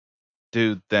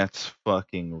Dude, that's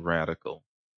fucking radical.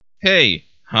 Hey,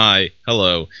 hi,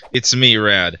 hello, it's me,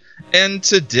 Rad, and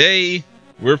today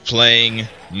we're playing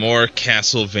more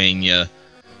Castlevania.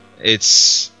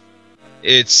 It's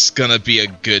gonna be a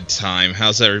good time.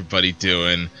 How's everybody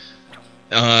doing?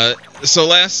 So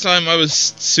last time I was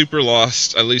super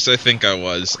lost, at least I think I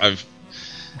was. I'm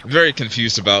very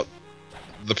confused about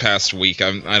the past week.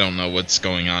 I don't know what's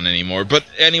going on anymore. But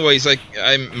anyways,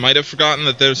 I might have forgotten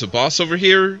that there's a boss over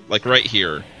here, like right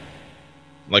here.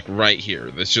 Like right here.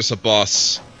 There's just a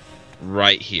boss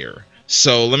right here.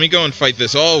 So let me go and fight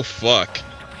this. Oh fuck.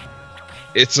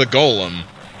 It's a golem.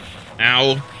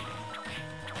 Ow.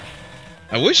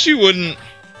 I wish you wouldn't...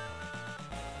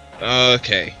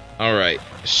 Okay. Alright.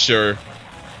 Sure.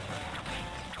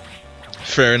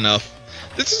 Fair enough.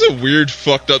 This is a weird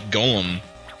fucked up golem.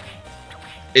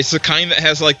 It's the kind that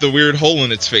has like the weird hole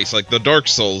in its face, like the Dark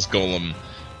Souls golem.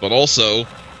 But also,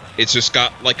 it's just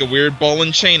got like a weird ball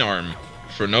and chain arm.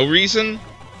 For no reason,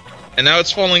 and now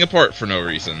it's falling apart for no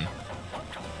reason.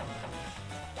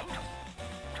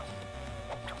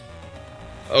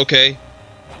 Okay,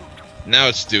 now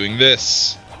it's doing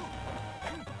this.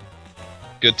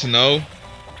 Good to know.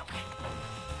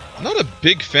 I'm not a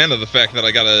big fan of the fact that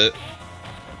I gotta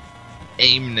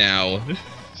aim now.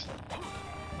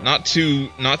 Not too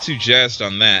jazzed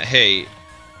on that. Hey,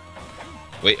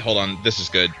 wait, hold on. This is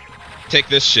good. Take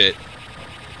this shit.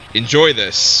 Enjoy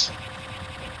this.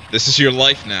 This is your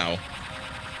life now.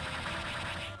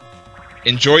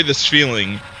 Enjoy this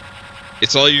feeling.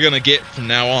 It's all you're gonna get from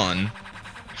now on.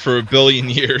 For a billion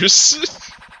years.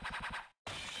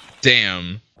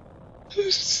 Damn.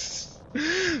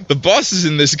 The bosses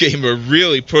in this game are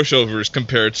really pushovers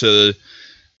compared to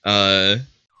the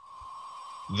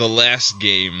last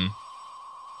game,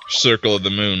 Circle of the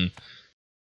Moon.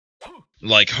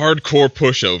 Like hardcore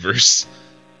pushovers.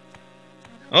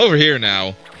 Over here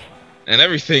now. And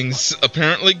everything's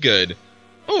apparently good.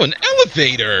 Oh, an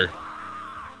elevator!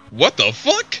 What the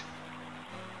fuck?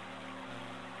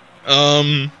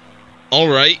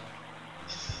 Alright.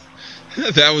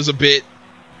 That was a bit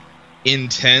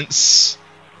intense.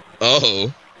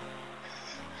 Oh.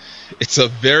 It's a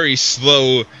very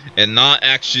slow and not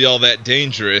actually all that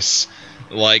dangerous,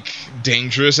 like,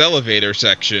 dangerous elevator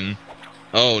section.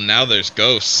 Oh, now there's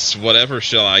ghosts. Whatever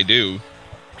shall I do?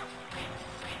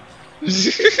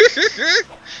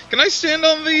 Can I stand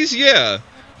on these? Yeah.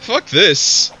 Fuck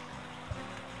this.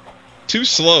 Too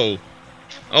slow.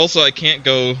 Also, I can't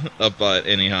go up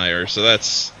any higher, so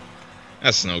that's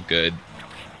no good.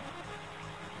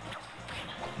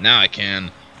 Now I can.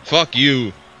 Fuck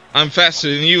you. I'm faster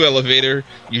than you, elevator.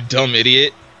 You dumb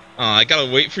idiot. I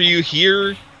gotta wait for you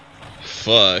here?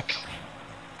 Fuck.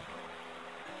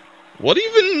 What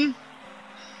even...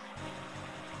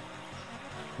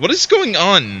 What is going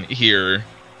on here,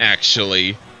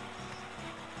 actually?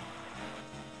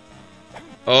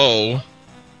 Oh.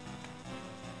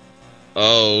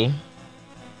 Oh.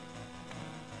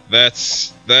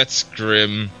 That's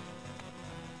grim.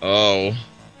 Oh.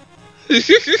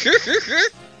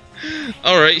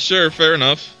 Alright, sure, fair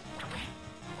enough.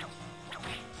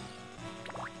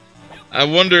 I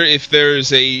wonder if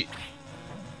there's a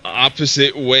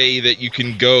opposite way that you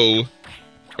can go,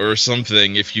 or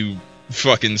something, if you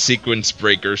fucking sequence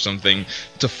break or something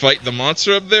to fight the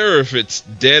monster up there, or if it's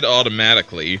dead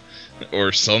automatically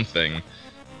or something.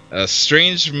 A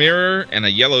strange mirror and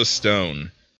a yellow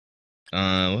stone.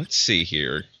 Let's see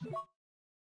here.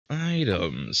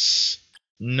 Items.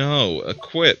 No.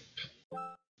 Equip.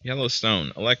 Yellow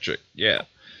stone. Electric. Yeah.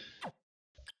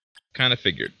 Kinda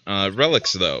figured.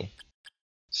 Relics though.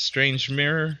 Strange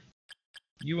mirror.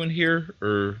 You in here?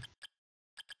 Or...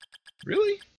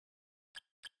 Really?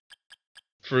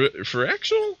 For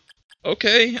actual?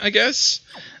 Okay, I guess.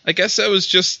 I guess that was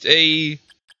just a...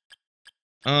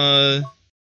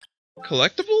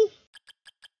 collectible?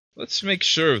 Let's make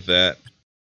sure of that.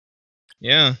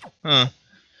 Yeah, huh.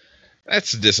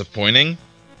 That's disappointing.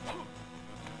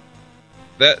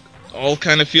 That all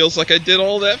kind of feels like I did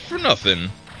all that for nothing.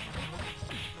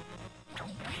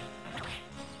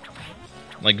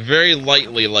 Like, very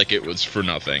lightly like it was for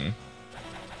nothing.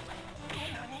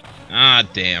 Ah,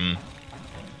 damn.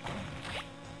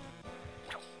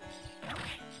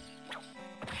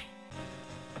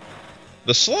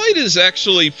 The slide is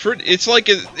actually pretty... It's like...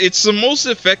 It's the most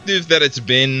effective that it's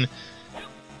been...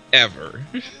 ever.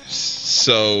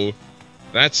 So...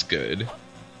 That's good.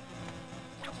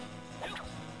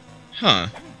 Huh.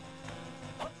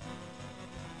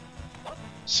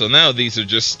 So now these are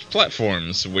just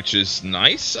platforms, which is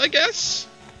nice, I guess?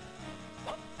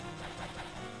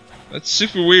 That's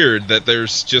super weird that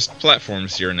there's just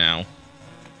platforms here now.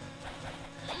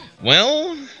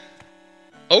 Well,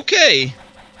 okay.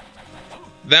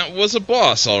 That was a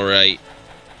boss, alright.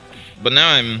 But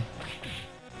now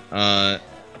I'm,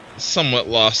 somewhat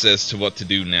lost as to what to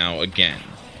do now again.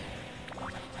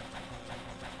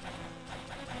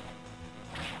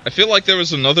 I feel like there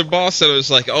was another boss that I was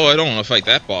like, oh, I don't want to fight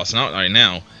that boss, not right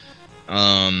now.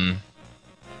 And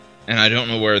I don't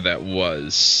know where that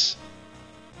was.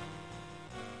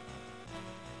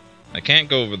 I can't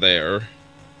go over there.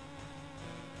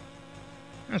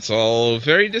 That's all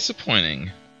very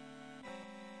disappointing.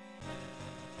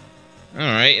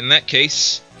 Alright, in that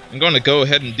case, I'm going to go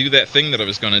ahead and do that thing that I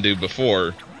was going to do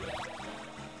before.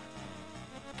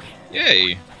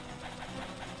 Yay!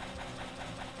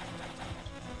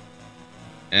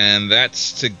 And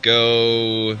that's to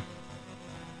go...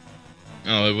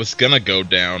 Oh, it was gonna go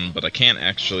down, but I can't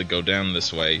actually go down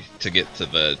this way to get to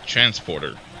the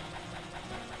transporter.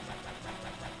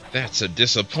 That's a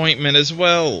disappointment as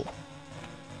well.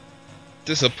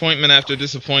 Disappointment after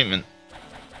disappointment.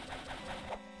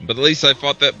 But at least I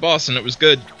fought that boss and it was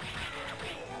good.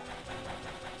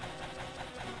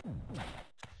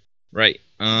 Right,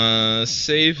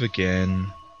 save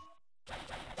again.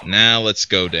 Now let's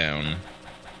go down.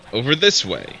 Over this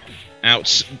way.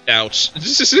 Ouch, ouch.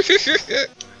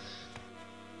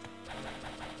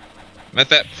 I'm at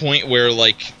that point where,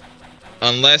 like,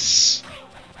 unless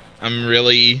I'm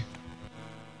really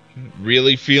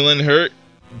feeling hurt,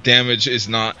 damage is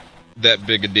not that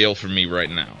big a deal for me right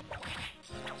now.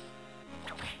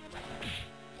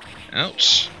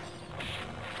 Ouch.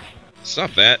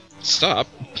 Stop that. Stop.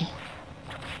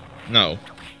 No.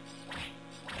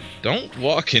 Don't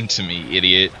walk into me,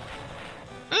 idiot.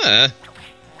 Ah.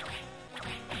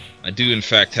 I do, in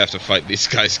fact, have to fight these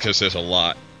guys because there's a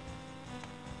lot.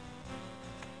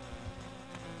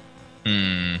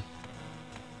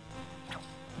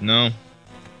 No.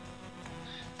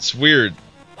 It's weird.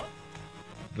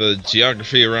 The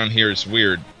geography around here is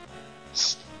weird.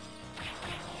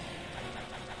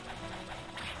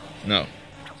 No.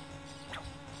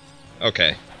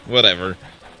 Okay. Whatever.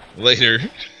 Later.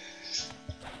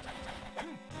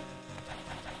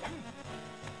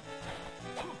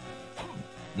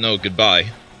 No, goodbye.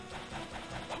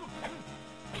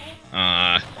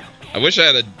 I wish I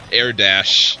had an air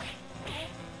dash.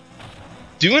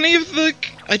 Do any of the...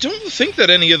 I don't think that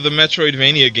any of the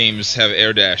Metroidvania games have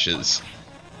air dashes.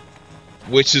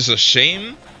 Which is a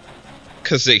shame,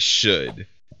 because they should.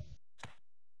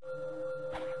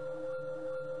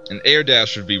 An air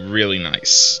dash would be really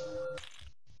nice.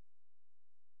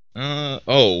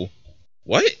 Oh.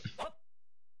 What?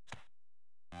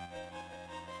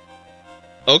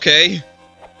 Okay.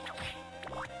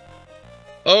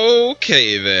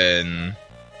 Okay, then.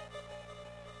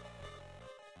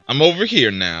 I'm over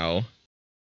here now.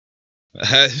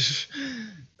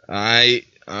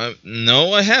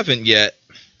 No, I haven't yet.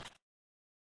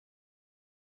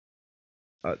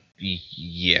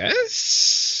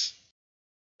 Yes?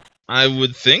 I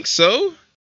would think so.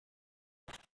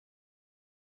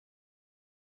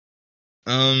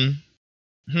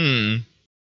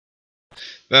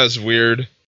 That was weird.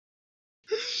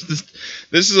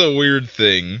 This is a weird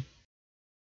thing.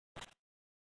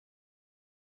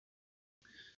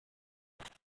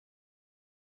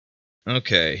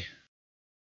 Okay.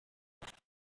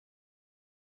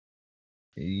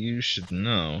 You should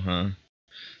know, huh?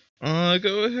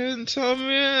 Go ahead and tell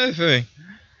me anything.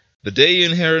 The day you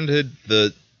inherited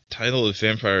the title of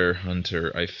Vampire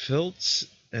Hunter, I felt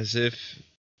as if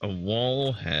a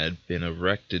wall had been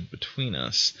erected between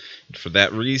us, and for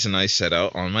that reason I set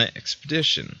out on my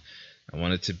expedition. I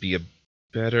wanted to be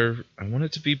better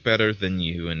than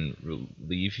you and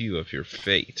relieve you of your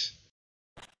fate.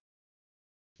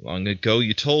 Long ago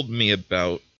you told me of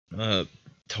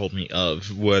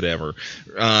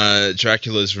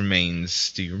Dracula's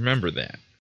remains. Do you remember that?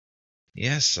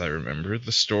 Yes, I remember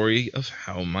the story of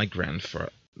how my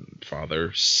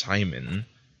grandfather, Simon,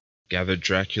 gathered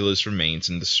Dracula's remains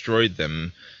and destroyed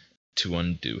them to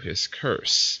undo his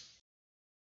curse.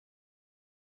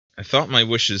 I thought my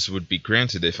wishes would be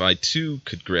granted if I too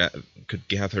could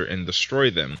gather and destroy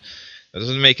them. That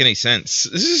doesn't make any sense.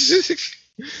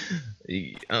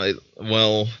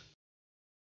 Well,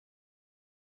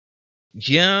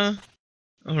 yeah,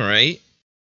 alright.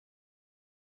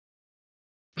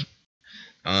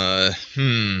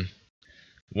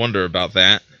 Wonder about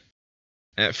that.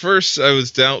 At first, I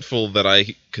was doubtful that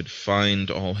I could find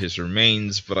all his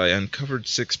remains, but I uncovered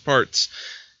 6 parts,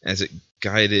 as if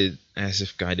guided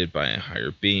by a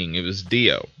higher being. It was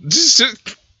Dio.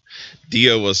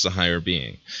 Dio was the higher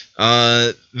being.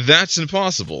 That's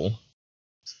impossible.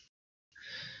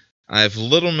 I have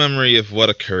little memory of what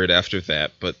occurred after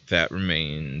that, but the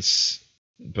remains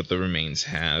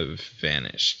have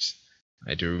vanished.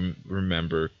 I do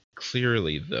remember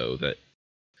clearly, though, that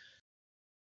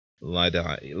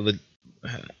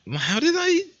how did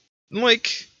I,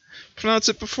 pronounce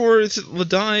it before? Is it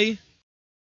Ladai?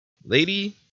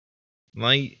 Lady?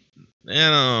 I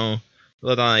don't know.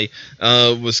 Ladai,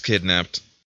 was kidnapped.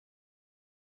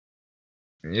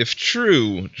 If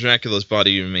true, Dracula's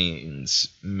body remains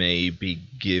may be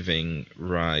giving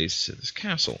rise to this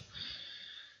castle.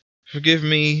 Forgive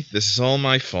me, this is all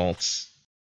my fault.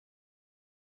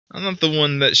 I'm not the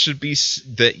one that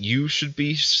you should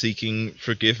be seeking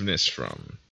forgiveness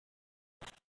from.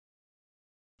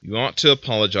 You ought to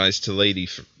apologize to Lady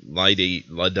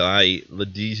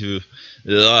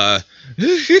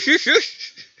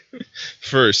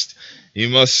First, you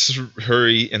must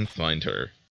hurry and find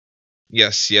her.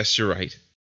 Yes, you're right.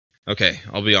 Okay,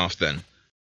 I'll be off then.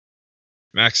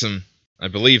 Maxim, I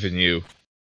believe in you.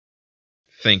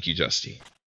 Thank you, Justy.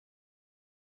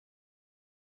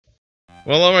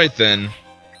 Well, alright then.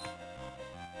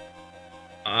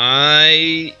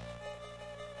 I'm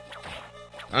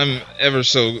ever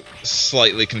so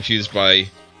slightly confused by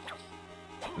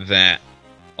that.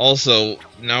 Also,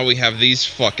 now we have these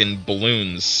fucking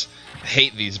balloons. I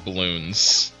hate these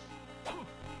balloons.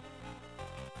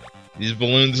 These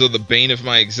balloons are the bane of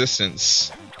my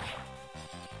existence.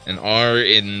 And are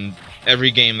in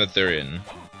every game that they're in.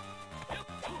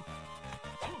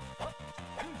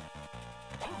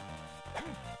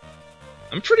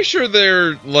 I'm pretty sure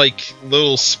they're, like,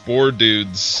 little spore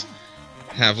dudes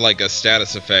have, like, a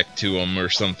status effect to them or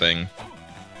something.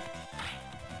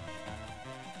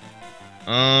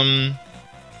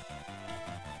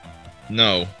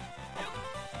 No.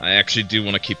 I actually do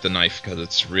want to keep the knife, because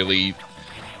it's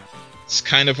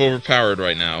kind of overpowered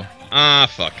right now. Ah,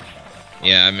 fuck.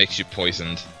 Yeah, it makes you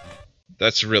poisoned.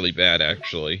 That's really bad,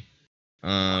 actually.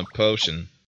 Potion.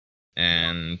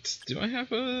 And do I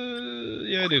have a...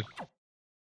 Yeah, I do.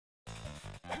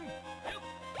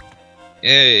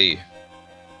 Yay!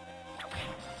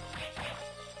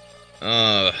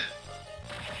 Oh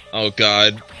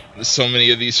god, there's so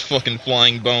many of these fucking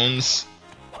flying bones.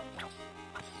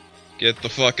 Get the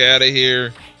fuck out of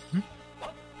here.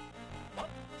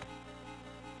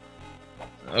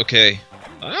 Okay.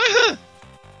 Ah!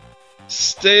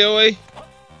 Stay away!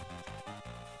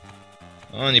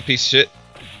 On, you piece of shit.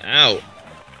 Ow.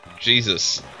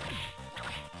 Jesus.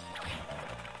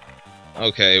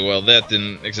 Okay, well that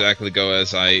didn't exactly go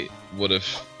as I would have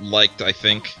liked, I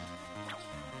think.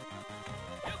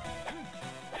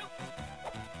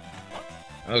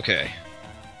 Okay.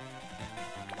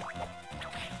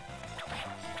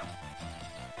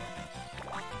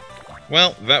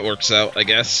 Well, that works out, I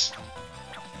guess.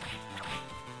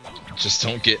 Just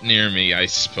don't get near me, I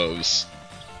suppose.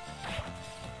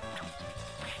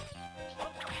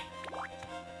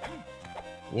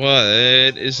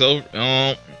 What is over?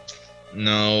 Oh,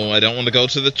 no, I don't want to go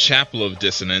to the Chapel of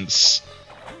Dissonance.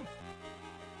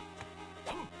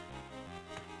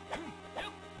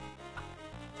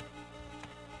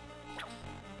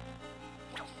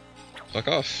 Fuck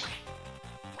off.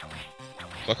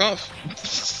 Fuck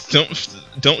off.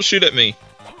 Don't shoot at me.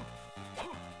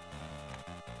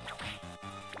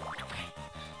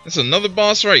 There's another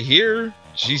boss right here?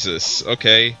 Jesus,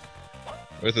 okay.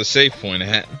 Where's the save point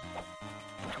at?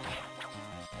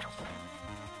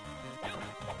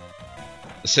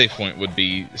 The save point would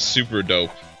be super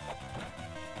dope.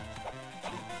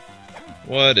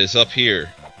 What is up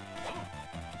here?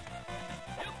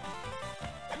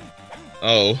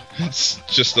 Oh, it's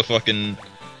just a fucking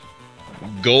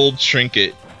gold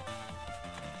trinket.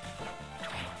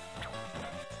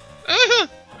 Ah!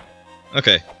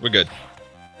 Okay, we're good.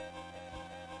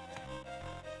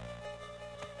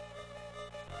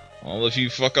 All of you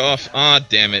fuck off. Ah,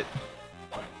 damn it.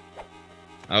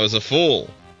 I was a fool.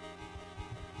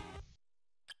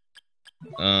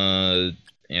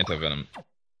 Anti-venom.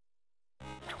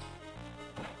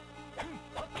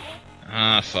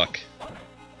 Ah, fuck.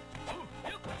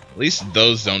 At least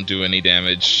those don't do any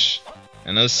damage.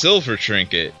 And a silver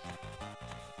trinket.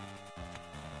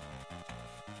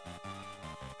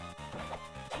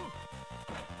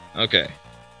 Okay.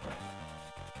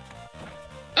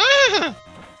 Ah!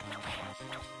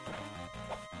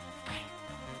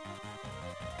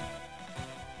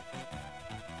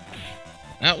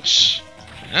 Ouch.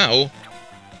 Ow.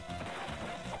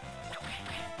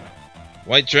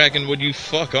 White Dragon, would you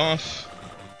fuck off?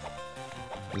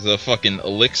 There's a fucking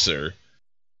elixir.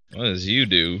 What does you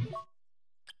do?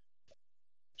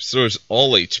 Restores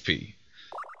all HP.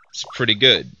 It's pretty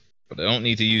good, but I don't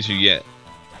need to use you yet.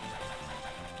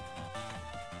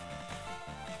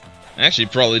 Actually,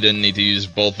 probably didn't need to use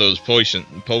both those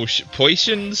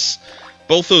potions?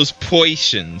 Both those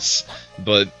potions.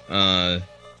 But, oh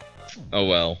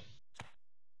well.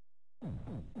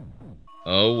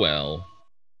 Oh well.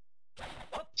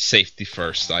 Safety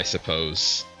first, I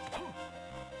suppose.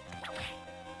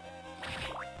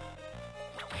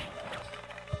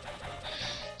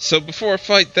 So before I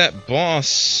fight that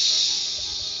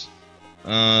boss,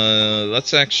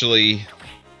 let's actually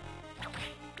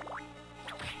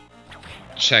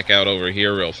check out over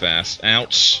here real fast.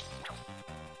 Ouch.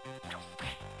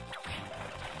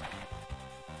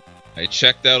 I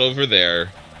checked out over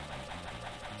there.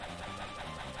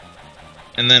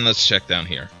 And then let's check down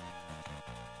here.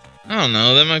 I don't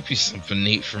know, that might be something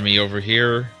neat for me over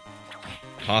here.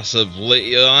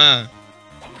 Possibly. Oh,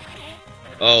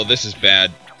 this is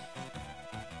bad.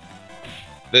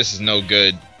 This is no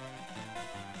good.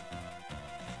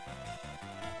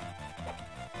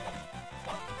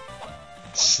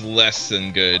 It's less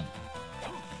than good.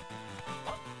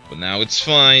 But now it's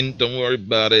fine, don't worry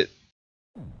about it.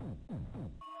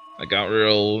 I got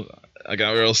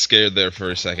real scared there for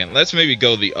a second. Let's maybe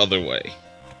go the other way.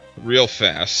 Real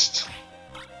fast.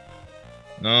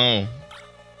 No.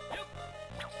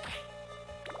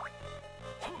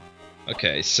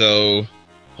 Okay, so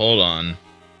hold on.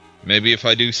 Maybe if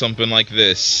I do something like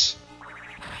this.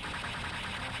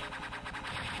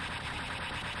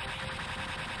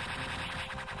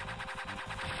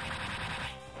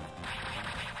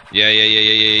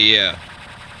 Yeah.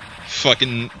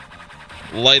 Fucking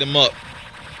light him up.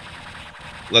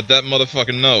 Let that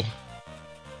motherfucker know.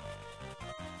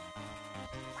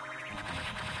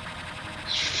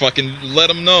 Fucking let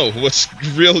him know what's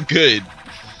real good.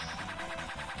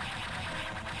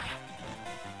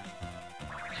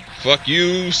 Fuck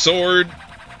you, sword.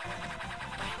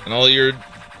 And all your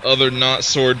other not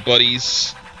sword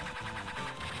buddies.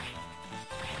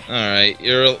 Alright,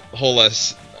 you're a whole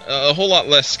lot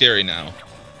less scary now.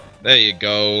 There you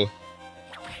go.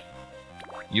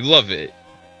 You love it.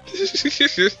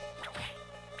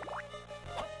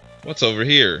 What's over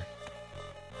here?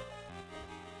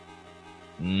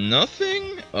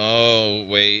 Nothing? Oh,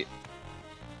 wait.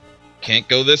 Can't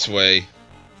go this way.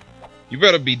 You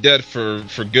better be dead for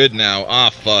good now.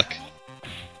 Ah, fuck.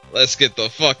 Let's get the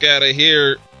fuck out of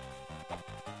here.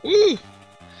 Woo!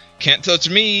 Can't touch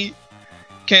me.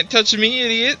 Can't touch me,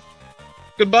 idiot.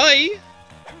 Goodbye.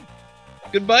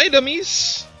 Goodbye,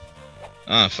 dummies.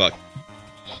 Ah, fuck.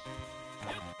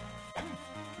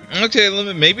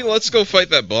 Okay, maybe let's go fight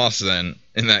that boss then,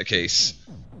 in that case.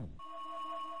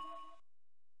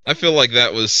 I feel like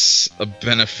that was a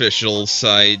beneficial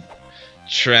side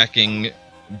tracking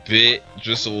bit,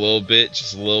 just a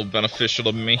little beneficial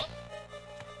to me.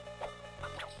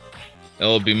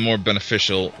 It'll be more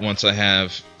beneficial once I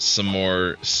have some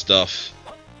more stuff.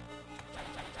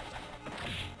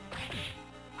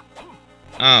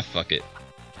 Ah, fuck it.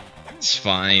 It's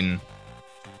fine.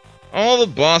 All the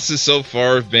bosses so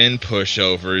far have been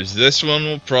pushovers. This one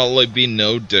will probably be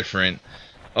no different.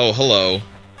 Oh, hello.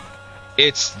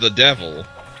 It's the devil.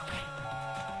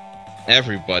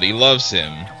 Everybody loves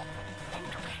him.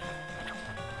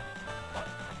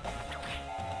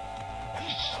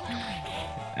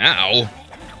 Ow.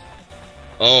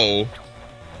 Oh.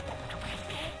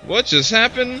 What just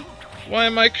happened? Why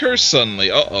am I cursed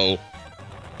suddenly? Uh-oh.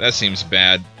 That seems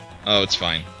bad. Oh, it's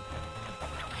fine.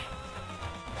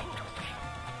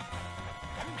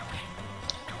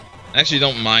 Actually,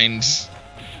 don't mind.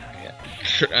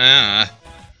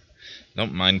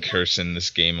 Don't mind cursing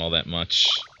this game all that much.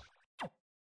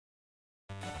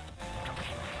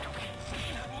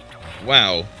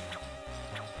 Wow.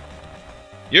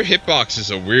 Your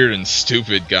hitboxes are weird and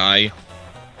stupid, guy.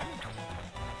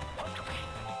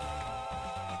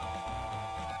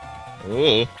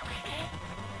 Ooh.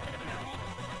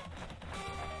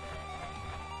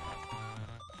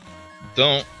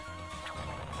 Don't.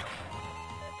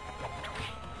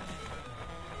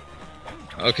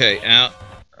 Okay, out.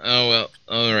 Oh well,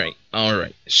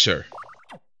 alright, sure.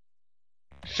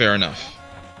 Fair enough.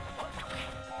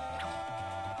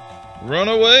 Run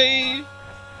away!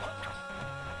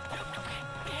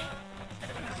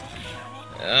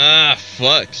 Ah,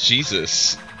 fuck,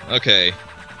 Jesus. Okay.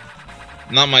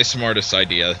 Not my smartest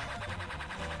idea.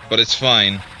 But it's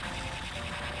fine.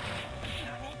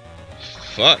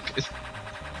 Fuck.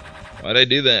 Why'd I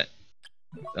do that?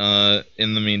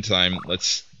 In the meantime,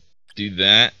 let's do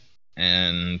that.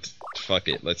 And fuck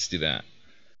it, let's do that.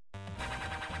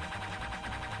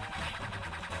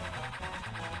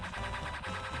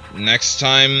 Next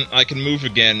time I can move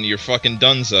again, you're fucking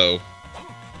donezo.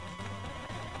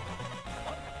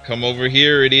 Come over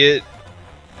here, idiot.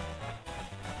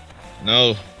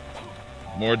 No.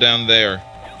 More down there.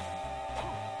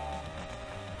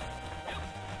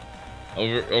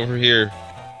 Over here.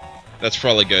 That's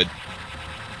probably good.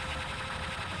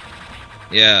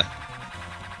 Yeah.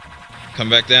 Come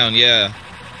back down, yeah.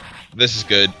 This is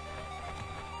good.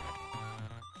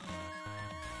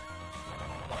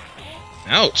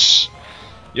 Ouch!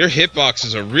 Your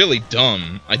hitboxes are really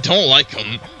dumb. I don't like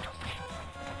them.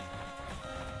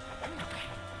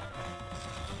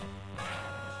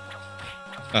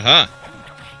 Aha!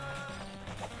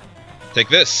 Take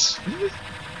this.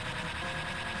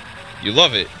 You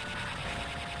love it.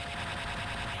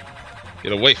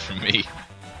 Get away from me.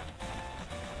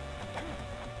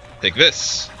 Take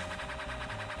this.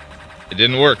 It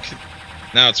didn't work.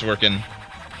 Now it's working.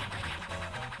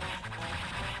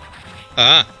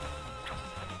 Ah.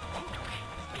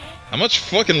 How much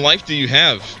fucking life do you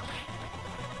have?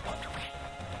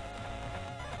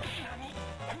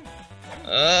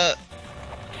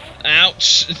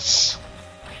 Ouch.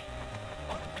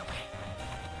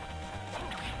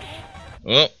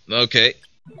 Well, okay.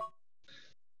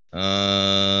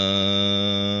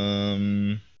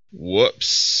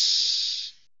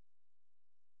 Whoops.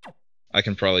 I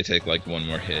can probably take like one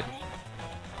more hit.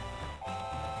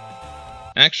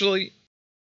 Actually,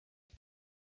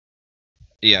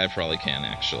 yeah, I probably can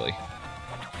actually.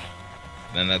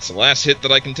 And that's the last hit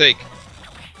that I can take.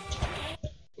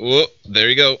 Whoop, there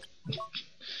you go.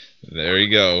 There you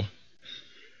go.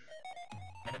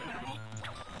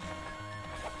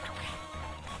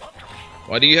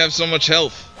 Why do you have so much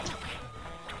health?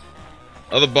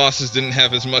 Other bosses didn't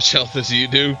have as much health as you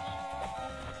do.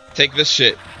 Take this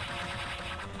shit.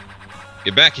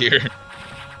 Get back here.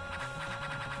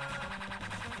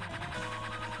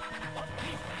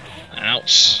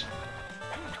 Ouch.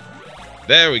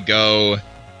 There we go.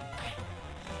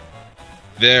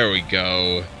 There we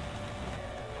go.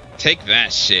 Take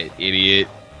that shit, idiot.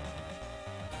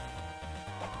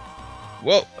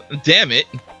 Whoa, damn it.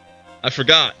 I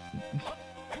forgot.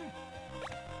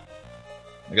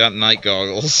 I got night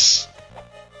goggles.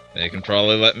 They can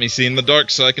probably let me see in the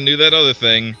dark so I can do that other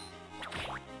thing.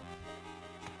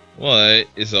 What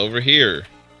is over here?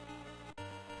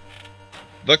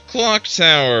 The clock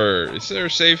tower! Is there a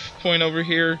save point over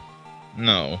here?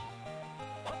 No.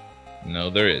 No,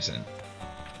 there isn't.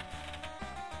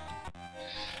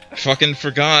 I fucking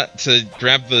forgot to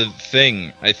grab the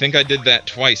thing. I think I did that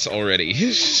twice already.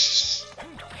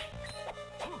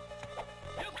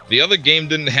 The other game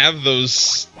didn't have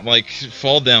those, like,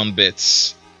 fall down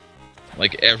bits.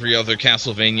 Like every other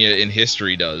Castlevania in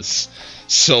history does.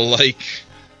 So, like,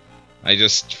 I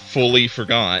just fully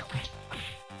forgot.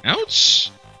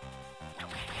 Ouch!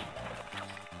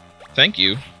 Thank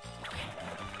you.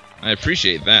 I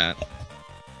appreciate that.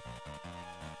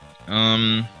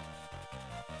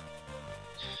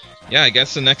 Yeah, I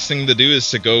guess the next thing to do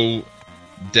is to go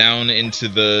down into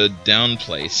the down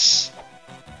place.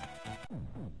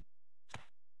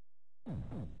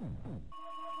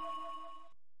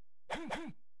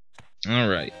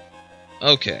 Alright.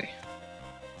 Okay.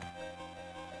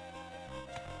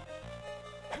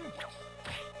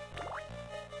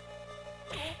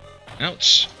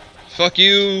 Ouch. Fuck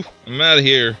you! I'm out of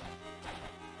here.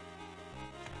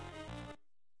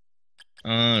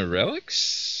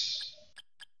 Relics?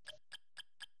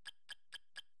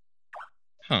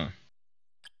 Huh.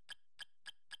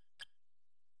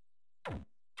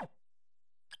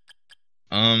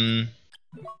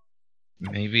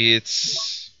 Maybe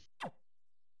it's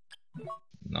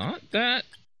not that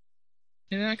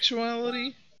in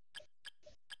actuality?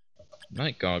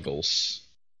 Night goggles.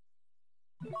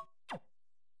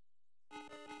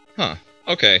 Huh.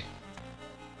 Okay.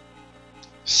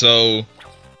 So,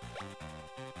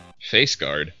 face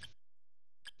guard.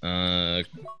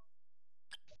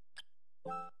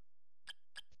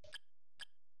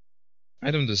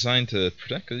 Item designed to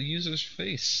protect the user's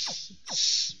face.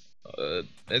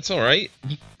 It's alright.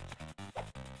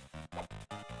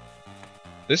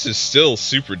 This is still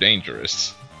super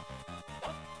dangerous.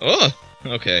 Oh!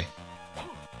 Okay.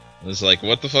 I was like,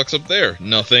 what the fuck's up there?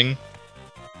 Nothing.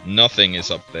 Nothing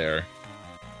is up there.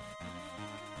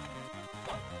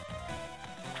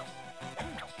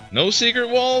 No secret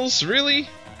walls? Really?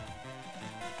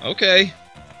 Okay.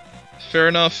 Fair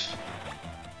enough.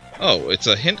 Oh, it's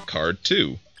a hint card,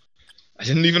 too. I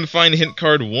didn't even find hint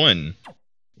card 1.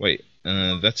 Wait,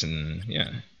 that's in... yeah.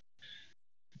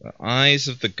 The eyes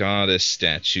of the goddess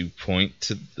statue point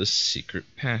to the secret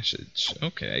passage.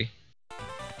 Okay.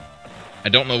 I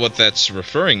don't know what that's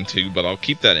referring to, but I'll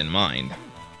keep that in mind.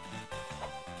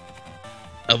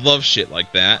 I love shit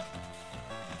like that.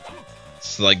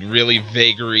 It's like really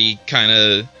vagary kind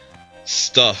of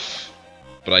stuff,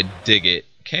 but I dig it.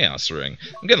 Chaos Ring.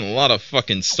 I'm getting a lot of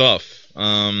fucking stuff.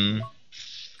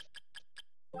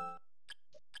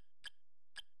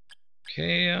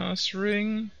 Chaos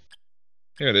Ring?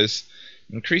 Here it is.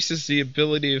 Increases the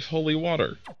ability of holy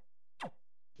water.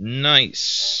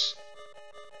 Nice.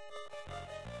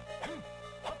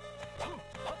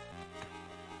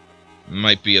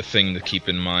 Might be a thing to keep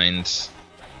in mind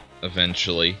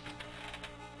eventually.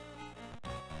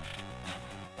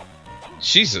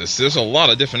 Jesus, there's a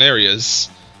lot of different areas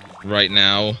right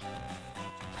now.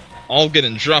 All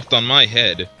getting dropped on my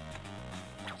head.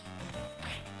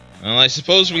 Well, I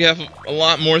suppose we have a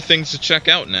lot more things to check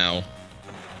out now.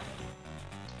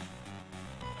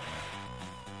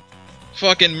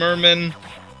 Fucking mermen.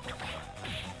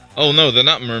 Oh no, they're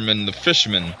not mermen, the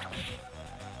fishmen.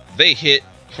 They hit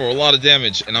for a lot of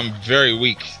damage, and I'm very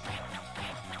weak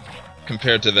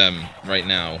compared to them right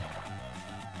now.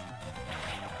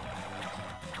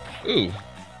 Ooh.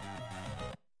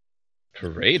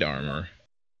 Parade armor.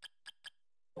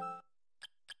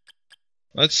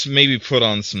 Let's maybe put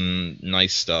on some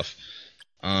nice stuff.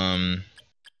 Where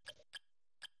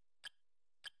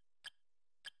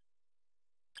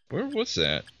was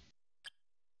that?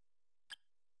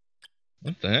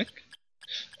 What the heck?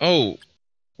 Oh,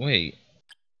 wait.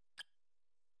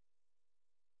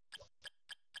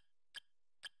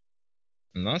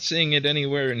 I'm not seeing it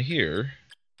anywhere in here.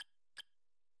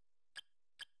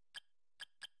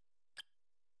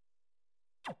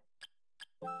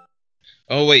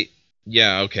 Oh wait,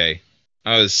 yeah, okay.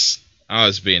 I was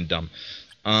being dumb.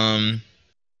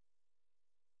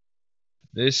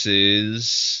 This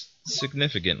is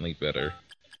significantly better.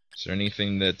 Is there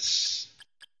anything that's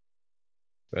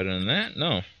better than that?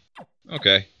 No.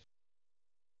 Okay.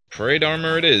 Parade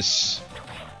armor it is.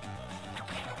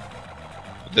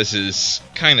 This is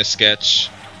kinda sketch.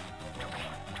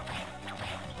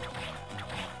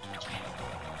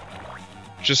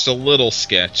 Just a little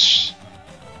sketch.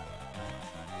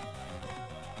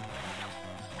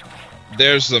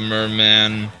 There's the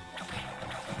merman.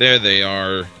 There they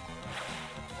are.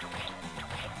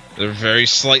 They're very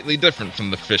slightly different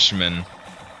from the fishmen.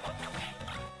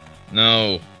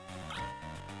 No.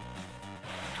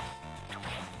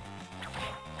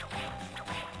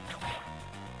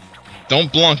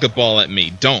 Don't Blanca ball at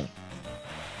me. Don't.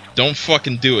 Don't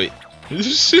fucking do it. I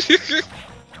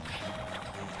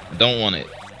don't want it.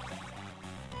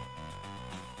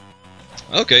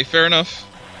 Okay, fair enough.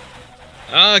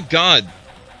 Ah, God.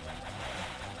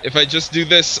 If I just do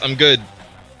this, I'm good.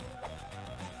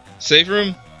 Save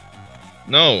room?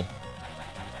 No.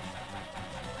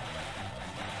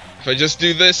 If I just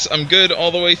do this, I'm good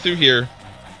all the way through here.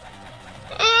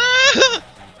 Ah!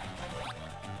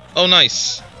 Oh,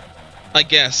 nice. I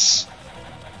guess.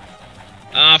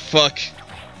 Ah, fuck.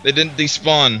 They didn't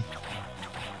despawn.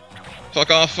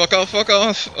 Fuck off, fuck off, fuck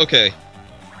off. Okay.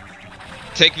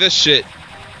 Take this shit.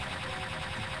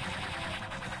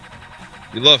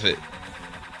 You love it.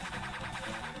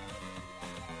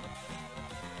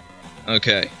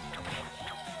 Okay.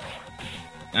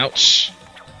 Ouch.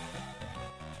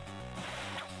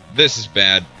 This is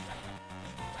bad.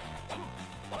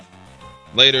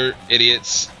 Later,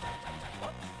 idiots.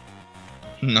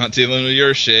 Not dealing with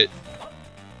your shit.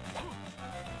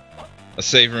 A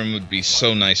save room would be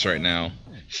so nice right now.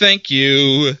 Thank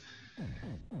you.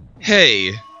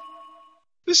 Hey.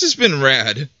 This has been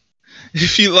rad.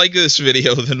 If you like this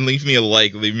video, then leave me a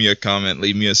like, leave me a comment,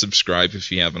 leave me a subscribe if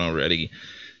you haven't already,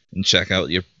 and check out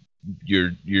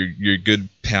your good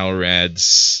pal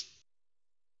Rad's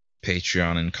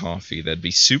Patreon and Coffee. That'd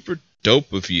be super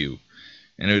dope of you,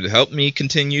 and it would help me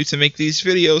continue to make these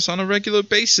videos on a regular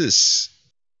basis.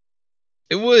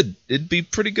 It would. It'd be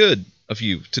pretty good of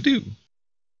you to do.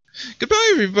 Goodbye,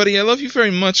 everybody. I love you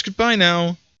very much. Goodbye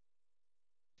now.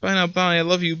 Bye now. Bye. I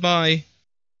love you. Bye.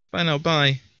 Bye now.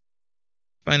 Bye.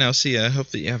 Bye now, see ya. I hope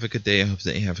that you have a good day. I hope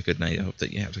that you have a good night. I hope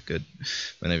that you have a good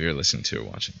whenever you're listening to or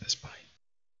watching this. Bye.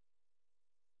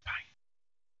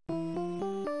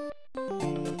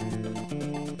 Bye.